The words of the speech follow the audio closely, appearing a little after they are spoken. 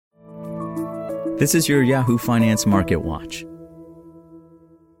This is your Yahoo Finance Market Watch.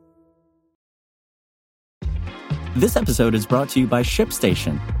 This episode is brought to you by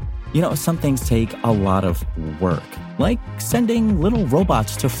ShipStation. You know, some things take a lot of work, like sending little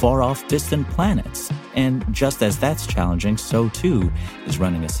robots to far-off distant planets. And just as that's challenging, so too is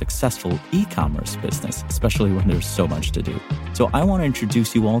running a successful e-commerce business, especially when there's so much to do. So I want to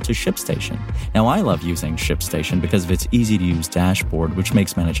introduce you all to ShipStation. Now, I love using ShipStation because of its easy-to-use dashboard, which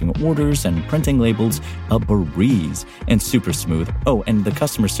makes managing orders and printing labels a breeze and super smooth. Oh, and the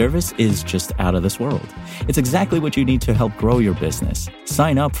customer service is just out of this world. It's exactly what you need to help grow your business.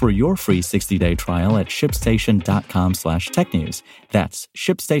 Sign up for your free 60-day trial at shipstation.com/technews. That's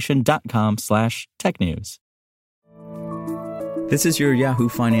shipstation.com/technews. This is your Yahoo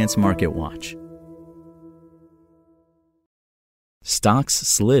Finance Market Watch. Stocks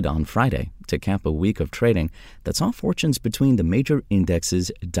slid on Friday to cap a week of trading that saw fortunes between the major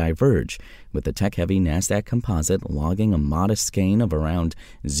indexes diverge, with the tech-heavy Nasdaq Composite logging a modest gain of around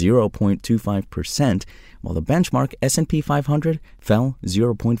 0.25%, while the benchmark S&P 500 fell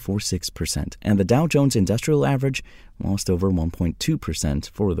 0.46%, and the Dow Jones Industrial Average lost over 1.2%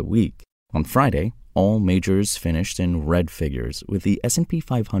 for the week. On Friday, all majors finished in red figures, with the S&P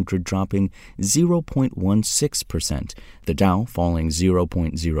 500 dropping 0.16%, the Dow falling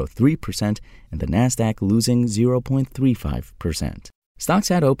 0.03%, and the Nasdaq losing 0.35%. Stocks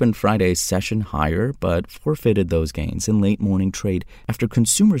had opened Friday's session higher, but forfeited those gains in late morning trade after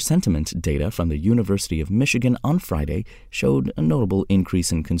consumer sentiment data from the University of Michigan on Friday showed a notable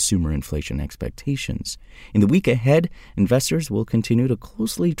increase in consumer inflation expectations. In the week ahead, investors will continue to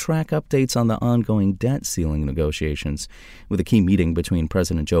closely track updates on the ongoing debt ceiling negotiations, with a key meeting between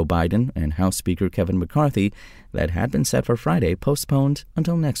President Joe Biden and House Speaker Kevin McCarthy that had been set for Friday postponed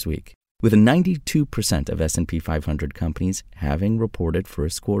until next week. With 92% of S&P 500 companies having reported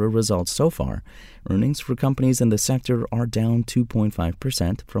first quarter results so far, earnings for companies in the sector are down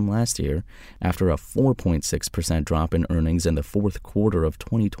 2.5% from last year after a 4.6% drop in earnings in the fourth quarter of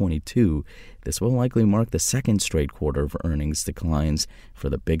 2022. This will likely mark the second straight quarter of earnings declines for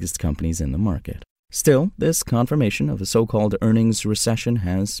the biggest companies in the market. Still, this confirmation of a so-called earnings recession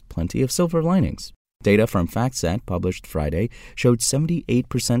has plenty of silver linings. Data from FactSet published Friday showed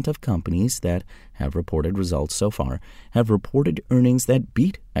 78% of companies that have reported results so far have reported earnings that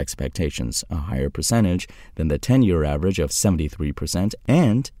beat expectations, a higher percentage than the 10-year average of 73%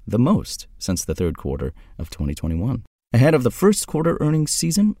 and the most since the third quarter of 2021. Ahead of the first quarter earnings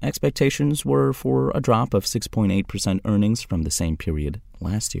season, expectations were for a drop of 6.8% earnings from the same period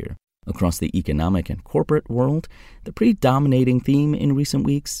last year. Across the economic and corporate world, the predominating theme in recent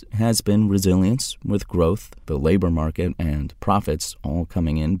weeks has been resilience, with growth, the labor market, and profits all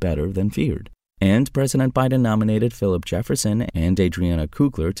coming in better than feared. And President Biden nominated Philip Jefferson and Adriana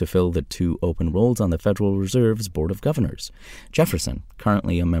Kugler to fill the two open roles on the Federal Reserve's Board of Governors. Jefferson,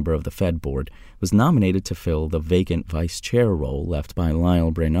 currently a member of the Fed Board, was nominated to fill the vacant vice chair role left by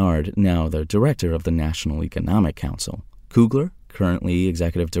Lyle Brainard, now the director of the National Economic Council. Kugler, currently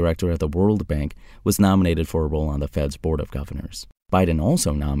executive director at the World Bank, was nominated for a role on the Fed's Board of Governors. Biden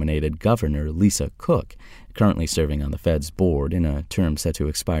also nominated Governor Lisa Cook, currently serving on the Fed's board in a term set to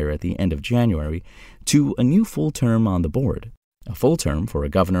expire at the end of January, to a new full term on the board. A full term for a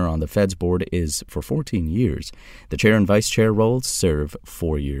governor on the Fed's board is for 14 years. The chair and vice chair roles serve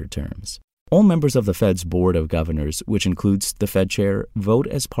 4-year terms. All members of the Fed's Board of Governors, which includes the Fed chair, vote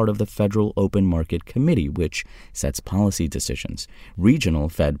as part of the Federal Open Market Committee, which sets policy decisions. Regional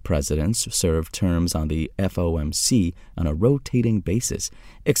Fed presidents serve terms on the FOMC on a rotating basis,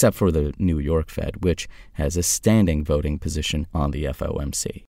 except for the New York Fed, which has a standing voting position on the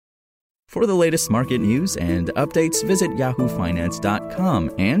FOMC. For the latest market news and updates, visit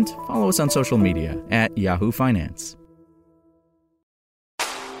yahoofinance.com and follow us on social media at Yahoo Finance.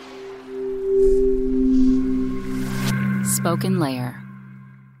 Spoken Layer.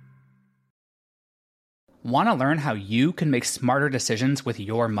 Want to learn how you can make smarter decisions with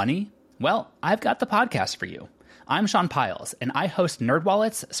your money? Well, I've got the podcast for you. I'm Sean Piles, and I host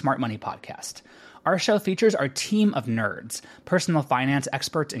NerdWallet's Smart Money Podcast. Our show features our team of nerds, personal finance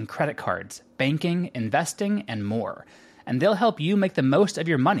experts in credit cards, banking, investing, and more. And they'll help you make the most of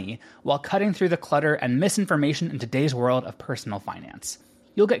your money while cutting through the clutter and misinformation in today's world of personal finance.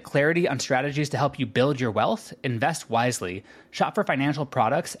 You'll get clarity on strategies to help you build your wealth, invest wisely, shop for financial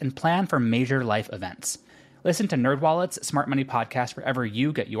products, and plan for major life events. Listen to NerdWallet's Smart Money Podcast wherever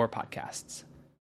you get your podcasts.